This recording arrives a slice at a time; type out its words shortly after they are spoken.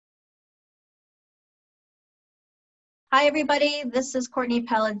Hi, everybody. This is Courtney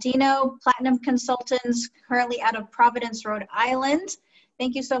Palladino, Platinum Consultants, currently out of Providence, Rhode Island.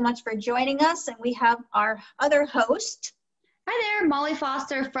 Thank you so much for joining us. And we have our other host. Hi there, Molly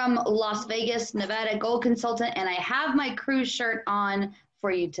Foster from Las Vegas, Nevada, Gold Consultant, and I have my cruise shirt on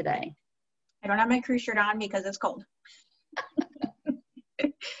for you today. I don't have my cruise shirt on because it's cold.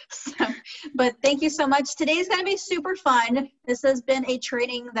 But thank you so much. Today's going to be super fun. This has been a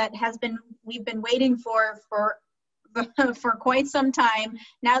training that we've been waiting for quite some time.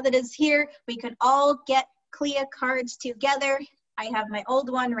 Now that it's here, we can all get CLIA cards together. I have my old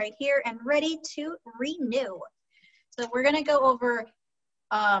one right here and ready to renew. So we're going to go over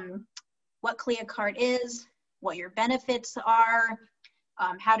what CLIA card is, what your benefits are,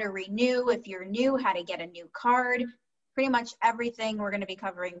 how to renew if you're new, how to get a new card, pretty much everything we're going to be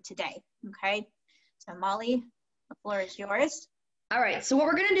covering today. Okay, so Molly, the floor is yours. All right, so what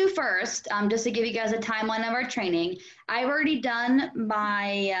we're gonna do first, just to give you guys a timeline of our training, I've already done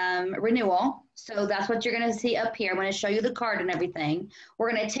my renewal. So that's what you're gonna see up here. I'm gonna show you the card and everything.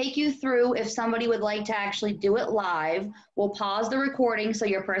 We're gonna take you through if somebody would like to actually do it live. We'll pause the recording so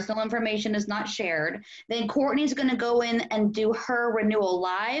your personal information is not shared. Then Courtney's gonna go in and do her renewal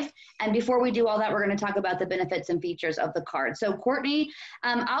live. And before we do all that, we're gonna talk about the benefits and features of the card. So Courtney,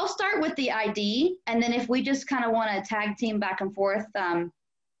 I'll start with the ID. And then if we just kind of wanna tag team back and forth,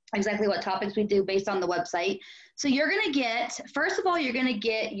 exactly what topics we do based on the website. So you're gonna get, first of all, you're gonna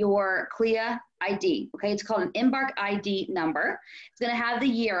get your CLIA ID, okay? It's called an Embark ID number. It's gonna have the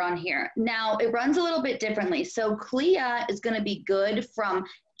year on here. Now, it runs a little bit differently. So CLIA is gonna be good from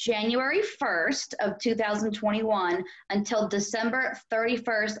January 1st of 2021 until December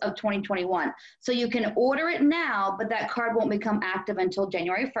 31st of 2021. So you can order it now, but that card won't become active until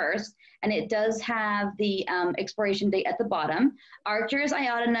January 1st. And it does have the expiration date at the bottom. Archer's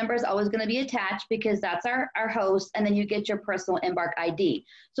IATA number is always going to be attached because that's our host, and then you get your personal Embark ID.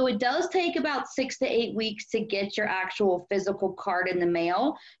 So it does take about 6 to 8 weeks to get your actual physical card in the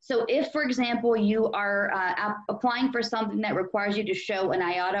mail. So if, for example, you are applying for something that requires you to show an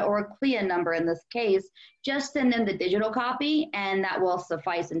IATA or a CLIA number in this case, just send them the digital copy, and that will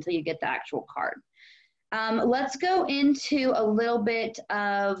suffice until you get the actual card. Let's go into a little bit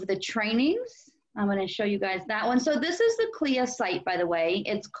of the trainings. I'm going to show you guys that one. So this is the CLIA site, by the way.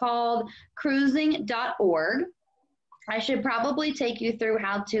 It's called cruising.org. I should probably take you through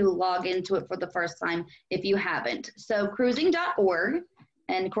how to log into it for the first time if you haven't. So cruising.org,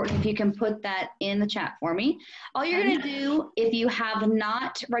 and Courtney, if you can put that in the chat for me. All you're going to do, if you have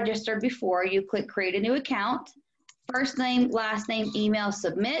not registered before, you click create a new account, first name, last name, email,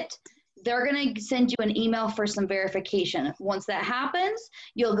 submit. They're going to send you an email for some verification. Once that happens,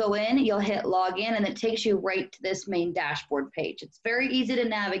 you'll go in, you'll hit login, and it takes you right to this main dashboard page. It's very easy to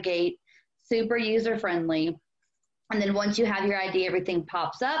navigate, super user-friendly. And then once you have your ID, everything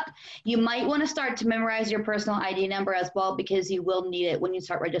pops up. You might want to start to memorize your personal ID number as well, because you will need it when you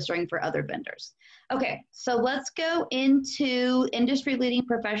start registering for other vendors. Okay, so let's go into industry-leading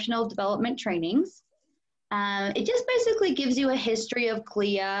professional development trainings. It just basically gives you a history of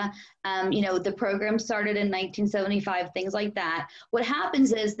CLIA. You know, the program started in 1975, things like that. What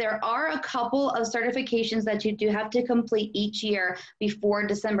happens is there are a couple of certifications that you do have to complete each year before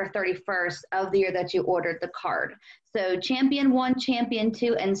December 31st of the year that you ordered the card. So Champion 1, Champion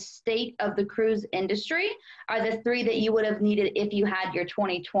 2, and State of the Cruise Industry are the 3 that you would have needed if you had your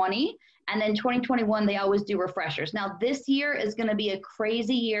 2020. And then 2021, they always do refreshers. Now, this year is going to be a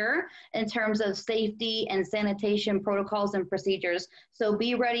crazy year in terms of safety and sanitation protocols and procedures. So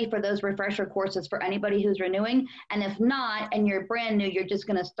be ready for those refresher courses for anybody who's renewing. And if not, and you're brand new, you're just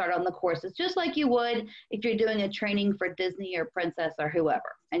going to start on the courses, just like you would if you're doing a training for Disney or Princess or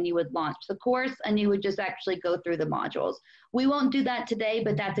whoever. And you would launch the course and you would just actually go through the modules. We won't do that today,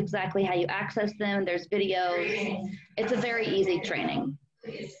 but that's exactly how you access them. There's videos. It's a very easy training.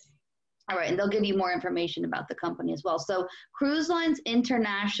 All right, and they'll give you more information about the company as well. So Cruise Lines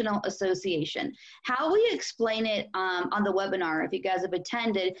International Association, how we explain it on the webinar, if you guys have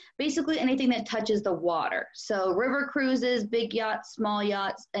attended, basically anything that touches the water. So river cruises, big yachts, small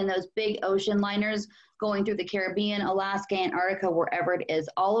yachts, and those big ocean liners going through the Caribbean, Alaska, Antarctica, wherever it is.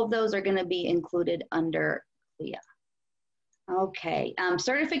 All of those are gonna be included under CLIA. Okay,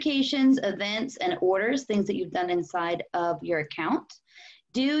 certifications, events, and orders, things that you've done inside of your account.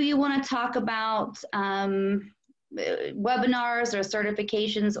 Do you want to talk about webinars or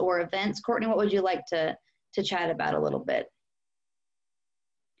certifications or events? Courtney, what would you like to chat about a little bit?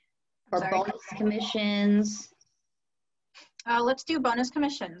 Or bonus commissions? Let's do bonus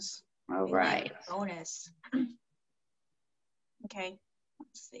commissions. All right. Bonus. Okay,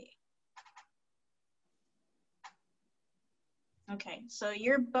 let's see. Okay, so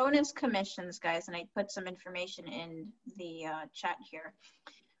your bonus commissions, guys, and I put some information in the chat here,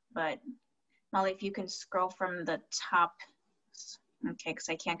 but Molly, if you can scroll from the top, okay, because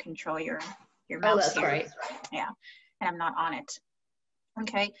I can't control your mouse. Oh, that's here. right. Yeah, and I'm not on it.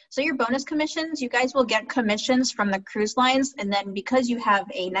 Okay, so your bonus commissions, you guys will get commissions from the cruise lines, and then because you have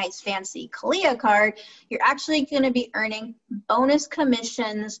a nice fancy CLIA card, you're actually going to be earning bonus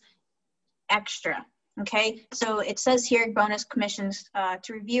commissions extra. Okay, so it says here bonus commissions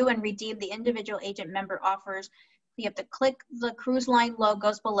to review and redeem the individual agent member offers. You have to click the cruise line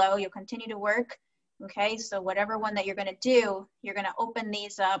logos below. You'll continue to work. Okay, so whatever one that you're going to do, you're going to open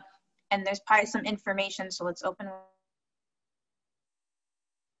these up, and there's probably some information. So let's open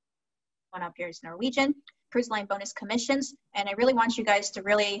one up here. Is Norwegian cruise line bonus commissions, and I really want you guys to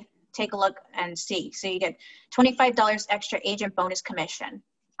really take a look and see. So you get $25 extra agent bonus commission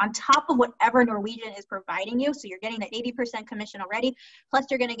on top of whatever Norwegian is providing you. So you're getting an 80% commission already, plus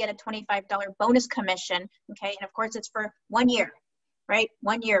you're going to get a $25 bonus commission. Okay, and of course it's for 1 year, right?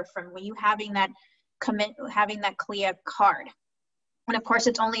 1 year from when you having that CLIA card, and of course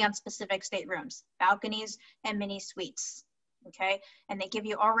it's only on specific staterooms, balconies and mini suites. Okay, and they give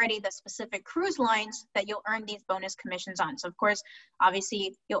you already the specific cruise lines that you'll earn these bonus commissions on. So of course,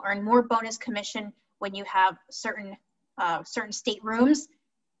 obviously you'll earn more bonus commission when you have certain staterooms,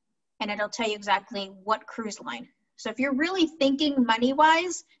 and it'll tell you exactly what cruise line. So if you're really thinking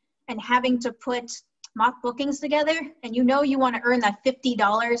money-wise and having to put mock bookings together, and you know you want to earn that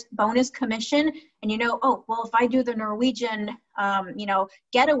 $50 bonus commission, and you know, oh, well, if I do the Norwegian,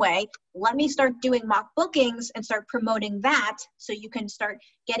 getaway, let me start doing mock bookings and start promoting that, so you can start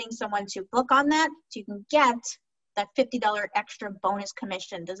getting someone to book on that, so you can get that $50 extra bonus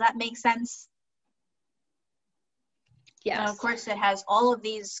commission. Does that make sense? Yes. Of course, it has all of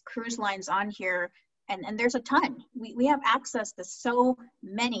these cruise lines on here, and there's a ton. We have access to so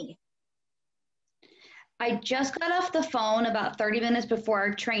many. I just got off the phone about 30 minutes before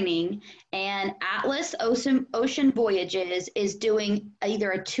our training, and Atlas Ocean Voyages is doing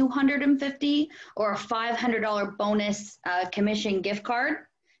either a $250 or a $500 bonus commission gift card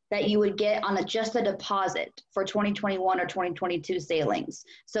that you would get on just a deposit for 2021 or 2022 sailings.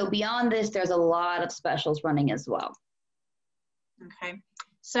 So beyond this, there's a lot of specials running as well. Okay,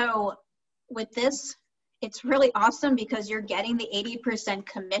 so with this, it's really awesome because you're getting the 80%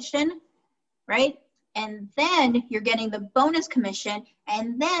 commission, right? And then you're getting the bonus commission.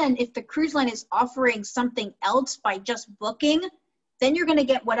 And then if the cruise line is offering something else by just booking, then you're going to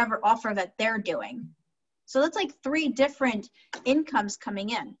get whatever offer that they're doing. So that's like 3 different incomes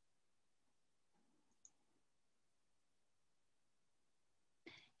coming in.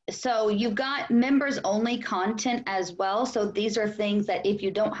 So you've got members only content as well. So these are things that if you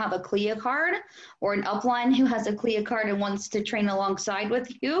don't have a CLIA card or an upline who has a CLIA card and wants to train alongside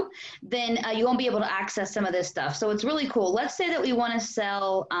with you, then you won't be able to access some of this stuff. So it's really cool. Let's say that we want to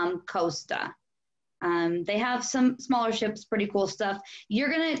sell Costa. They have some smaller ships, pretty cool stuff.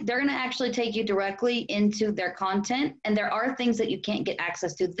 They're gonna actually take you directly into their content, and there are things that you can't get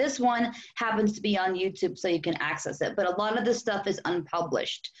access to. This one happens to be on YouTube, so you can access it, but a lot of this stuff is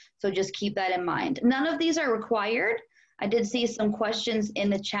unpublished. So just keep that in mind. None of these are required. I did see some questions in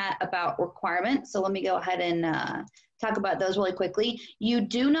the chat about requirements, so let me go ahead and talk about those really quickly. You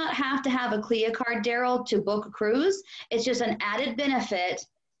do not have to have a CLIA card, Daryl, to book a cruise. It's just an added benefit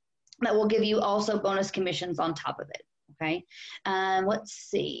that will give you also bonus commissions on top of it, okay? Let's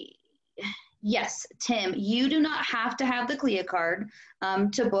see. Yes, Tim, you do not have to have the CLIA card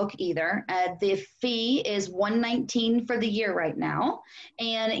to book either. The fee is $119 for the year right now,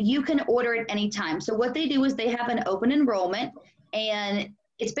 and you can order it anytime. So what they do is they have an open enrollment, and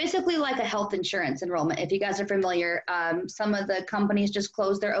it's basically like a health insurance enrollment. If you guys are familiar, some of the companies just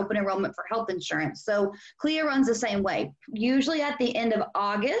close their open enrollment for health insurance. So CLIA runs the same way. Usually at the end of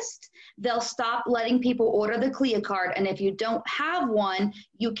August, they'll stop letting people order the CLIA card. And if you don't have one,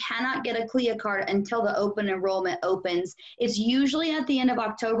 you cannot get a CLIA card until the open enrollment opens. It's usually at the end of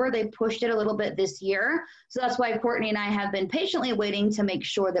October. They pushed it a little bit this year. So that's why Courtney and I have been patiently waiting to make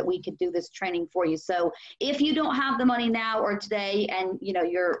sure that we could do this training for you. So if you don't have the money now or today, and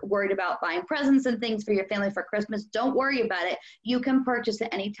you're worried about buying presents and things for your family for Christmas, don't worry about it. You can purchase it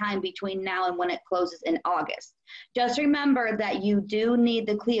anytime between now and when it closes in August. Just remember that you do need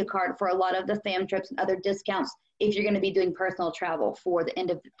the CLIA card for a lot of the fam trips and other discounts if you're going to be doing personal travel for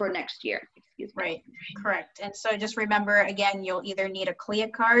next year. Excuse me. Right, correct. And so just remember, again, you'll either need a CLIA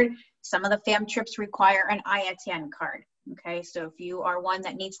card. Some of the fam trips require an IATN card. Okay, so if you are one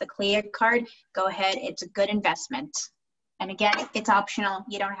that needs the CLIA card, go ahead. It's a good investment. And again, it's optional.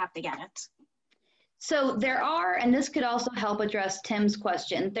 You don't have to get it. So there are, and this could also help address Tim's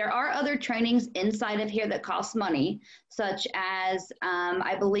question, there are other trainings inside of here that cost money, such as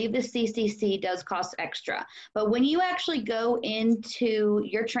I believe the CCC does cost extra. But when you actually go into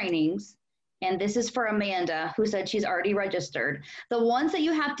your trainings, and this is for Amanda, who said she's already registered, the ones that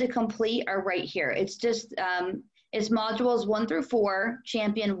you have to complete are right here. It's just, it's modules 1 through 4,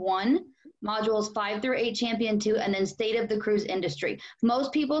 Champion 1, modules 5 through 8, Champion 2, and then State of the Cruise Industry.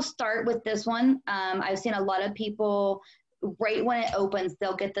 Most people start with this one. I've seen a lot of people, right when it opens,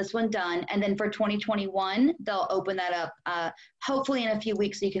 they'll get this one done. And then for 2021, they'll open that up, hopefully in a few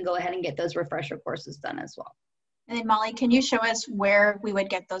weeks, so you can go ahead and get those refresher courses done as well. And then Molly, can you show us where we would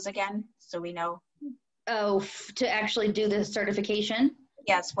get those again, so we know? Oh, to actually do the certification?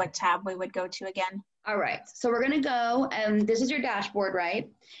 Yes, what tab we would go to again? All right, so we're gonna go, and this is your dashboard, right?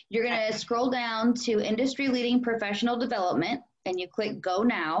 You're gonna scroll down to Industry Leading Professional Development, and you click Go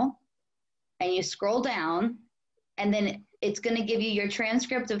Now, and you scroll down, and then it's gonna give you your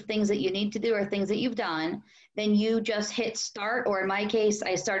transcript of things that you need to do or things that you've done. Then you just hit start, or in my case,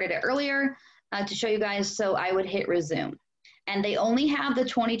 I started it earlier to show you guys, so I would hit resume. And they only have the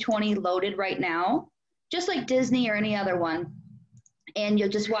 2020 loaded right now, just like Disney or any other one. And you'll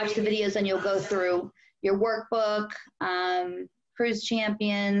just watch the videos and you'll go through your workbook, cruise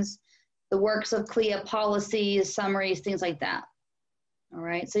champions, the works of CLIA policies, summaries, things like that. All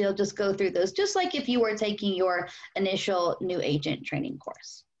right, so you'll just go through those, just like if you were taking your initial new agent training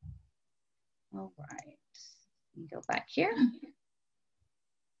course. All right, go back here.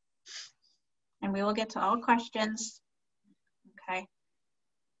 And we will get to all questions. Okay,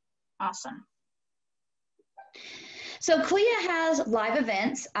 awesome. So CLIA has live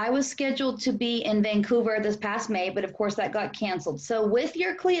events. I was scheduled to be in Vancouver this past May, but of course that got canceled. So with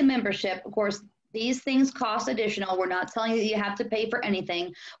your CLIA membership, of course, these things cost additional. We're not telling you that you have to pay for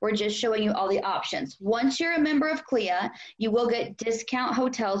anything. We're just showing you all the options. Once you're a member of CLIA, you will get discount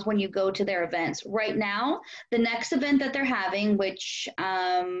hotels when you go to their events. Right now, the next event that they're having, which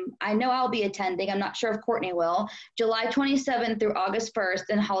I know I'll be attending, I'm not sure if Courtney will, July 27th through August 1st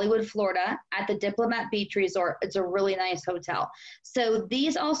in Hollywood, Florida at the Diplomat Beach Resort. It's a really nice hotel. So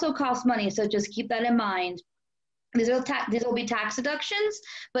these also cost money, so just keep that in mind. These will be tax deductions,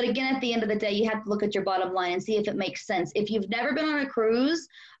 but again, at the end of the day, you have to look at your bottom line and see if it makes sense. If you've never been on a cruise,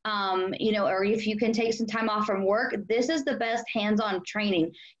 you know, or if you can take some time off from work, this is the best hands-on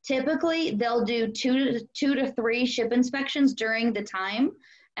training. Typically, they'll do two to three ship inspections during the time,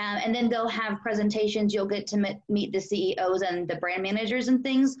 and then they'll have presentations. You'll get to meet the CEOs and the brand managers and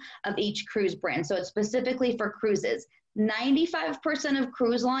things of each cruise brand. So it's specifically for cruises. 95% of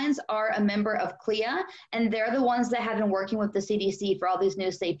cruise lines are a member of CLIA, and they're the ones that have been working with the CDC for all these new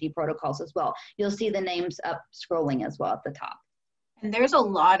safety protocols as well. You'll see the names up scrolling as well at the top. And there's a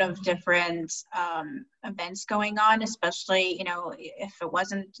lot of different events going on, especially, you know, if it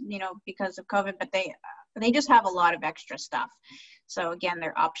wasn't, you know, because of COVID, but they just have a lot of extra stuff. So again,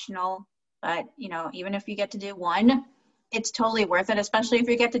 they're optional, but, you know, even if you get to do one, it's totally worth it, especially if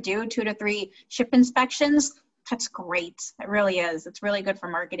you get to do 2 to 3 ship inspections. That's great. It really is. It's really good for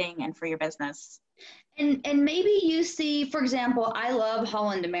marketing and for your business. And maybe you see, for example, I love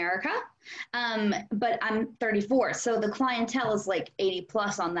Holland America, but I'm 34. So the clientele is like 80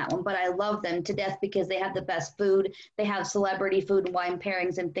 plus on that one, but I love them to death because they have the best food. They have celebrity food and wine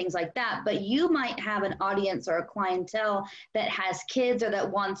pairings and things like that. But you might have an audience or a clientele that has kids or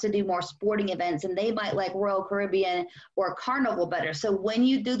that wants to do more sporting events, and they might like Royal Caribbean or Carnival better. So when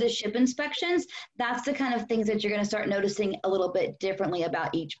you do the ship inspections, that's the kind of things that you're going to start noticing a little bit differently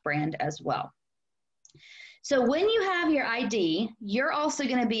about each brand as well. So when you have your ID, you're also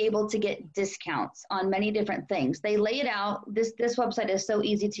going to be able to get discounts on many different things. They lay it out. This website is so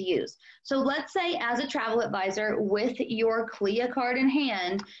easy to use. So let's say as a travel advisor with your CLIA card in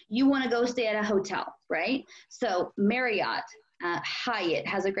hand, you want to go stay at a hotel, right? So Marriott, Hyatt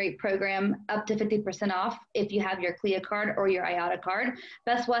has a great program, up to 50% off if you have your CLIA card or your IATA card.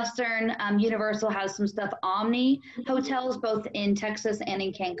 Best Western, Universal has some stuff, Omni hotels, both in Texas and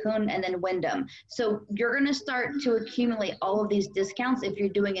in Cancun, and then Wyndham. So you're going to start to accumulate all of these discounts if you're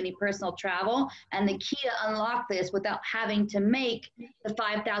doing any personal travel. And the key to unlock this without having to make the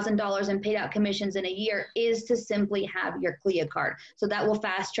 $5,000 in paid out commissions in a year is to simply have your CLIA card. So that will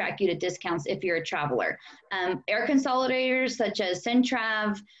fast track you to discounts if you're a traveler. Air consolidators such as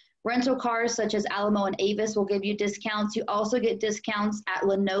Centrav, rental cars such as Alamo and Avis will give you discounts. You also get discounts at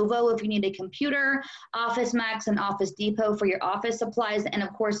Lenovo if you need a computer, Office Max and Office Depot for your office supplies, and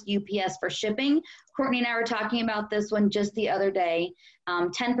of course UPS for shipping. Courtney and I were talking about this one just the other day.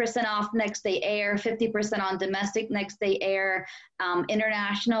 10% off next day air, 50% on domestic next day air,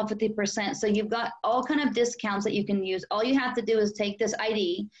 international 50%. So you've got all kind of discounts that you can use. All you have to do is take this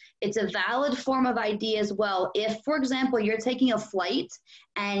ID. It's a valid form of ID as well. If, for example, you're taking a flight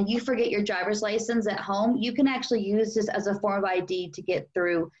and you forget your driver's license at home, you can actually use this as a form of ID to get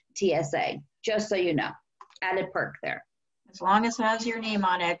through TSA, just so you know. Added perk there. As long as it has your name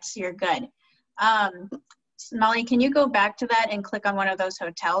on it, you're good. Molly, can you go back to that and click on one of those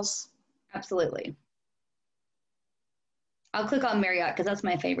hotels? Absolutely. I'll click on Marriott because that's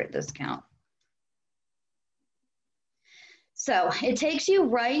my favorite discount. So it takes you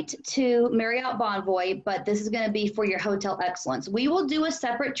right to Marriott Bonvoy, but this is going to be for your hotel excellence. We will do a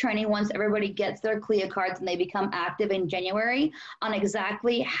separate training once everybody gets their CLIA cards and they become active in January on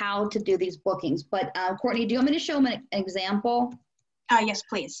exactly how to do these bookings. But Courtney, do you want me to show them an example? Yes,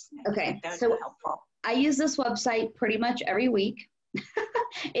 please. Okay, so helpful. I use this website pretty much every week.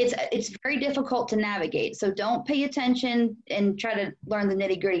 It's very difficult to navigate, so don't pay attention and try to learn the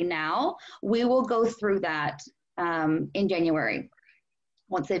nitty-gritty now. We will go through that in January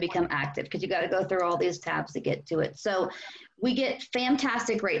once they become active, because you got to go through all these tabs to get to it. So we get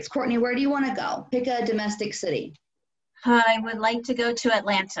fantastic rates. Courtney, where do you want to go? Pick a domestic city. I would like to go to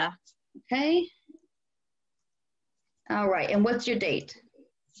Atlanta. Okay. All right, and what's your date?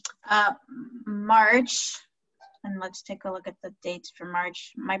 March, and let's take a look at the dates for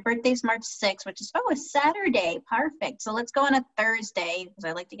March. My birthday's March 6th, which is, a Saturday. Perfect. So let's go on a Thursday because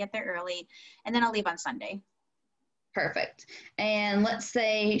I like to get there early, and then I'll leave on Sunday. Perfect. And let's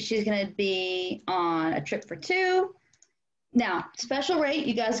say she's going to be on a trip for 2. Now, special rate,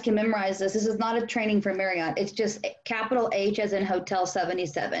 you guys can memorize this. This is not a training for Marriott. It's just capital H as in Hotel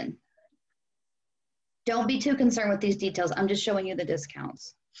 77. Don't be too concerned with these details. I'm just showing you the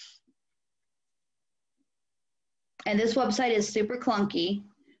discounts. And this website is super clunky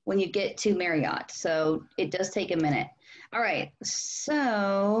when you get to Marriott, so it does take a minute. All right,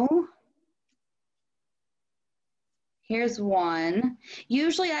 so here's one.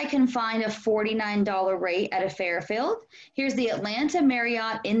 Usually I can find a $49 rate at a Fairfield. Here's the Atlanta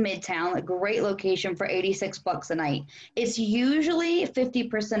Marriott in Midtown, a great location for $86 a night. It's usually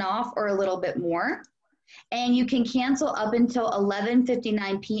 50% off or a little bit more. And you can cancel up until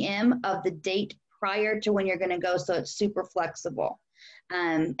 11:59 p.m. of the date prior to when you're going to go, so it's super flexible.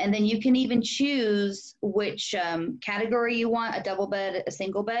 And then you can even choose which category you want, a double bed, a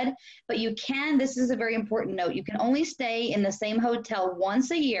single bed. But you can, this is a very important note, you can only stay in the same hotel once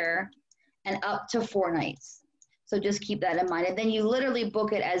a year and up to 4 nights. So just keep that in mind. And then you literally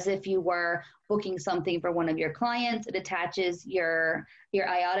book it as if you were booking something for one of your clients. It attaches your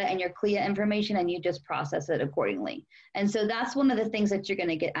IATA and your CLIA information, and you just process it accordingly. And so that's one of the things that you're going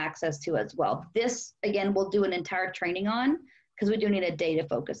to get access to as well. This, again, we'll do an entire training on, because we do need a day to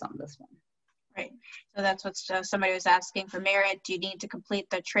focus on this one. Right. So that's what somebody was asking for Marriott. Do you need to complete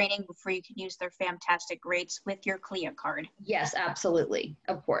the training before you can use their fantastic rates with your CLIA card? Yes, absolutely.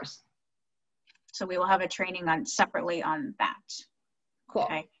 Of course. So we will have a training on separately on that. Cool.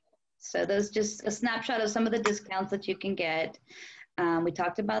 Okay. So those just a snapshot of some of the discounts that you can get. We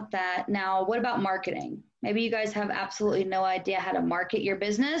talked about that. Now, what about marketing? Maybe you guys have absolutely no idea how to market your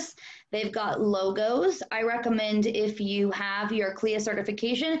business. They've got logos. I recommend, if you have your CLIA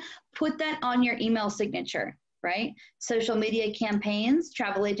certification, put that on your email signature, right? Social media campaigns,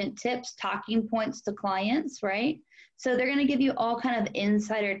 travel agent tips, talking points to clients, right? So they're going to give you all kind of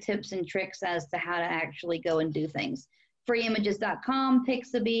insider tips and tricks as to how to actually go and do things. Freeimages.com,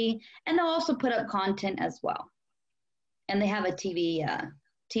 Pixabay, and they'll also put up content as well. And they have a TV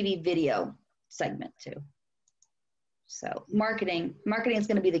video segment too. So marketing is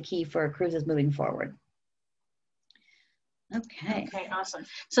going to be the key for cruises moving forward. Okay. Okay, awesome.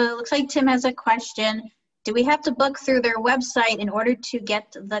 So it looks like Tim has a question. Do we have to book through their website in order to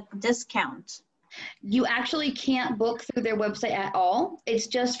get the discount? You actually can't book through their website at all. It's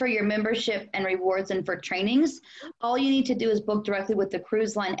just for your membership and rewards and for trainings. All you need to do is book directly with the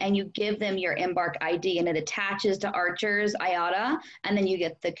cruise line, and you give them your Embark ID, and it attaches to Archer's IATA, and then you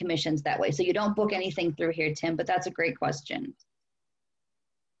get the commissions that way. So you don't book anything through here, Tim, but that's a great question.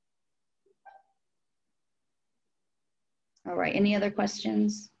 All right, any other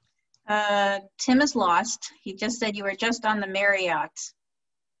questions? Tim is lost. He just said you were just on the Marriott.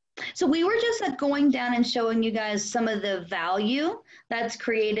 So we were just going down and showing you guys some of the value that's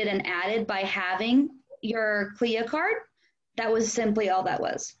created and added by having your CLIA card. That was simply all that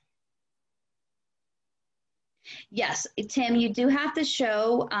was. Yes, Tim, you do have to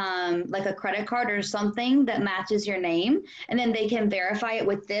show like a credit card or something that matches your name, and then they can verify it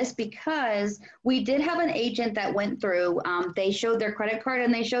with this, because we did have an agent that went through, they showed their credit card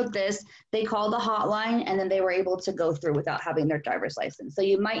and they showed this, they called the hotline, and then they were able to go through without having their driver's license. So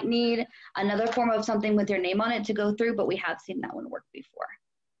you might need another form of something with your name on it to go through, but we have seen that one work before.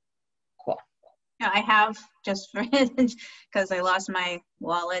 Cool. Yeah, I have, just for because I lost my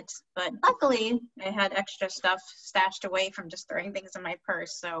wallet, but luckily I had extra stuff stashed away from just throwing things in my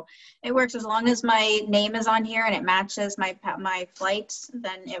purse. So it works as long as my name is on here and it matches my flight,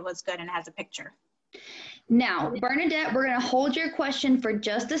 then it was good and it has a picture. Now, Bernadette, we're going to hold your question for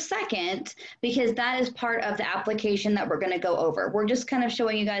just a second, because that is part of the application that we're going to go over. We're just kind of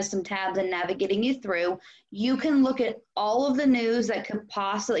showing you guys some tabs and navigating you through. You can look at all of the news that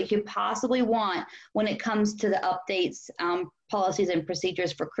you could possibly want when it comes to the updates, policies and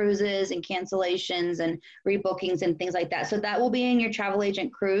procedures for cruises and cancellations and rebookings and things like that. So that will be in your travel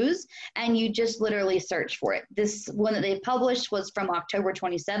agent cruise, and you just literally search for it. This one that they published was from October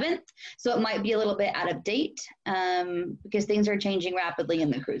 27th, so it might be a little bit out of date because things are changing rapidly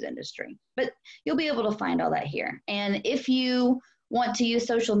in the cruise industry. But you'll be able to find all that here. And if you want to use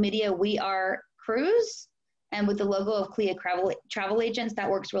social media, we are Cruise, and with the logo of CLIA travel agents, that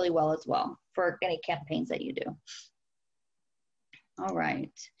works really well as well for any campaigns that you do. All right.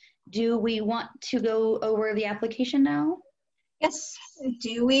 Do we want to go over the application now? Yes.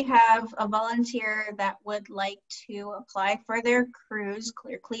 Do we have a volunteer that would like to apply for their cruise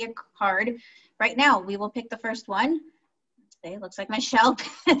CLIA card? Right now, we will pick the first one. Today it looks like Michelle.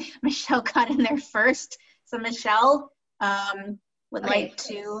 Michelle got in there first. So Michelle would like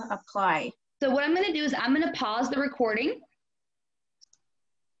to apply. So what I'm going to do is I'm going to pause the recording.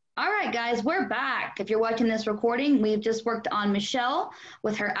 All right, guys, we're back. If you're watching this recording, we've just worked on Michelle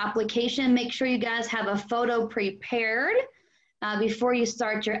with her application. Make sure you guys have a photo prepared before you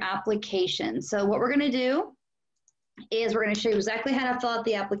start your application. So what we're going to do is we're going to show you exactly how to fill out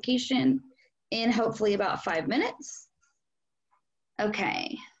the application in hopefully about 5 minutes.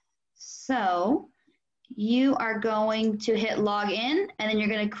 Okay, so you are going to hit log in, and then you're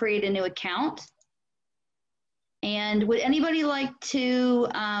going to create a new account. And would anybody like to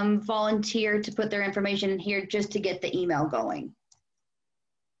volunteer to put their information in here just to get the email going?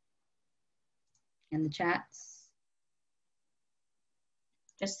 In the chats.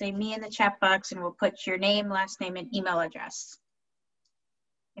 Just say me in the chat box and we'll put your name, last name, and email address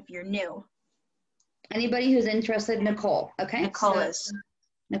if you're new. Anybody who's interested, Nicole. Okay. Nicole so is.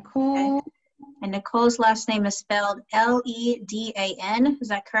 Nicole. Okay. And Nicole's last name is spelled L-E-D-A-N. Is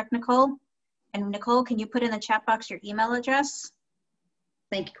that correct, Nicole? And Nicole, can you put in the chat box your email address?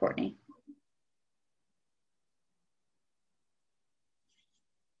 Thank you, Courtney.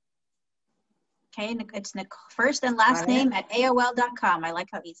 Okay, it's Nicole, first and last name at AOL.com. I like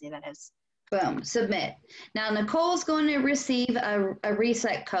how easy that is. Boom, submit. Now Nicole's going to receive a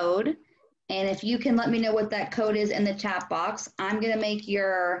reset code. And if you can let me know what that code is in the chat box, I'm going to make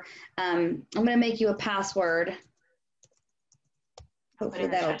your, I'm going to make you a password. Hopefully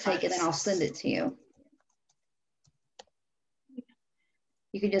that'll take it and I'll send it to you.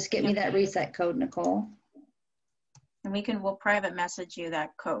 You can just get me that reset code, Nicole. And we'll private message you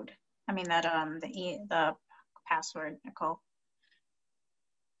that code. I mean that the password, Nicole.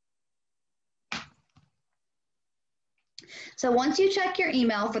 So once you check your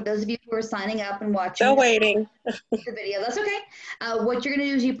email, for those of you who are signing up and watching Still waiting. the video, that's okay. What you're going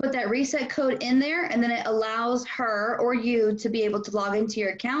to do is you put that reset code in there, and then it allows her or you to be able to log into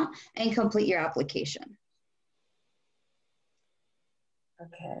your account and complete your application.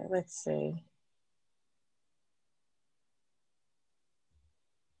 Okay, let's see.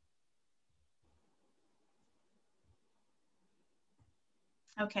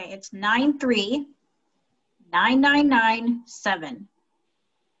 Okay, it's 9399997.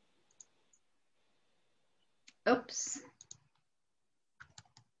 Oops.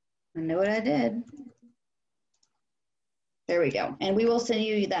 I know what I did. There we go. And we will send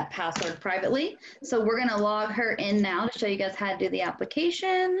you that password privately. So we're going to log her in now to show you guys how to do the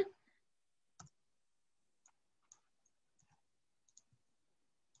application.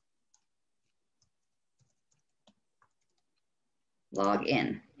 Log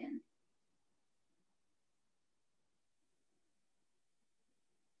in.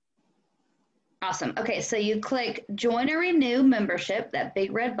 Awesome. Okay, so you click join or renew membership, that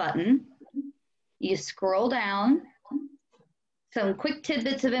big red button. You scroll down. Some quick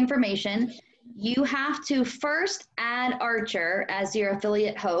tidbits of information. You have to first add Archer as your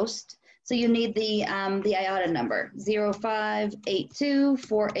affiliate host. So you need the IATA number,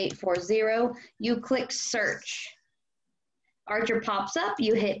 05824840. You click search. Archer pops up,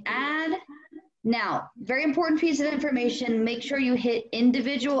 you hit add. Now, very important piece of information, make sure you hit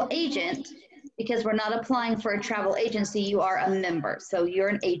individual agent because we're not applying for a travel agency, you are a member. So you're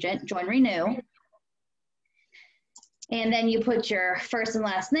an agent, join renew. And then you put your first and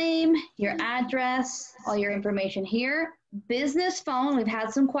last name, your address, all your information here. Business phone, we've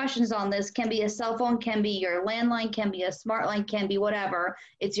had some questions on this, can be a cell phone, can be your landline, can be a smart line, can be whatever.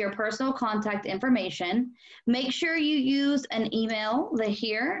 It's your personal contact information. Make sure you use an email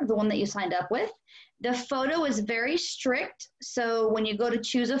here, the one that you signed up with. The photo is very strict, so when you go to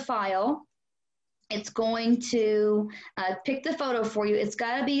choose a file, it's going to pick the photo for you. It's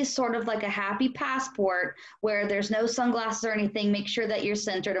got to be sort of like a happy passport where there's no sunglasses or anything. Make sure that you're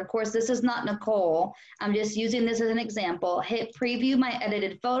centered. Of course, this is not Nicole. I'm just using this as an example. Hit preview my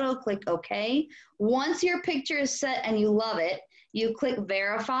edited photo, click OK. Once your picture is set and you love it, you click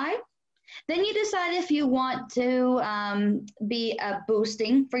verify. Then you decide if you want to be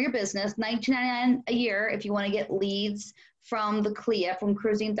boosting for your business, $19.99 a year if you want to get leads from the CLIA, from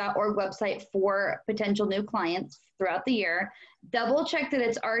cruising.org website for potential new clients throughout the year. Double check that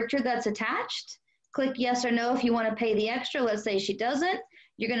it's Archer that's attached. Click yes or no if you want to pay the extra. Let's say she doesn't.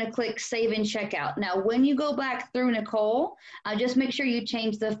 You're going to click save and checkout. Now, when you go back through Nicole, just make sure you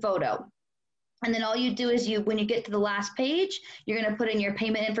change the photo. And then all you do is when you get to the last page, you're going to put in your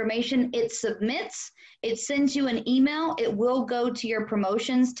payment information. It submits. It sends you an email. It will go to your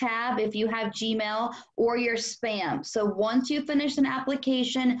promotions tab if you have Gmail or your spam. So once you finish an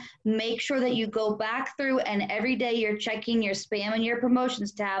application, make sure that you go back through and every day you're checking your spam and your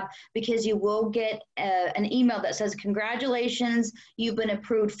promotions tab because you will get an email that says, congratulations, you've been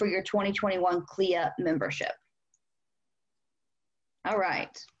approved for your 2021 CLIA membership. All right.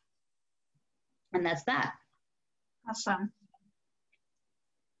 And that's that. Awesome.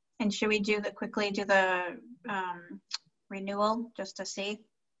 And should we quickly do the renewal just to see?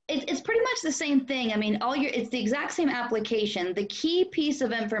 It's pretty much the same thing. I mean, it's the exact same application. The key piece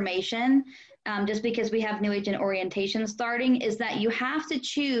of information, just because we have new agent orientation starting, is that you have to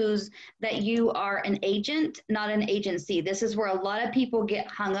choose that you are an agent, not an agency. This is where a lot of people get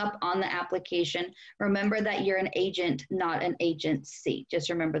hung up on the application. Remember that you're an agent, not an agency. Just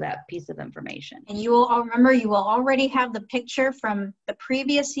remember that piece of information. And you will remember you will already have the picture from the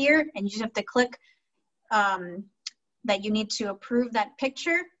previous year, and you just have to click that you need to approve that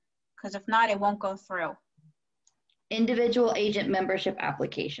picture, because if not, it won't go through. Individual agent membership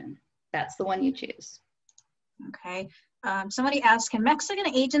application. That's the one you choose. Okay. Somebody asked, can Mexican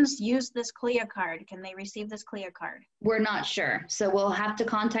agents use this CLIA card? Can they receive this CLIA card? We're not sure. So we'll have to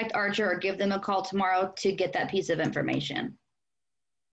contact Archer or give them a call tomorrow to get that piece of information.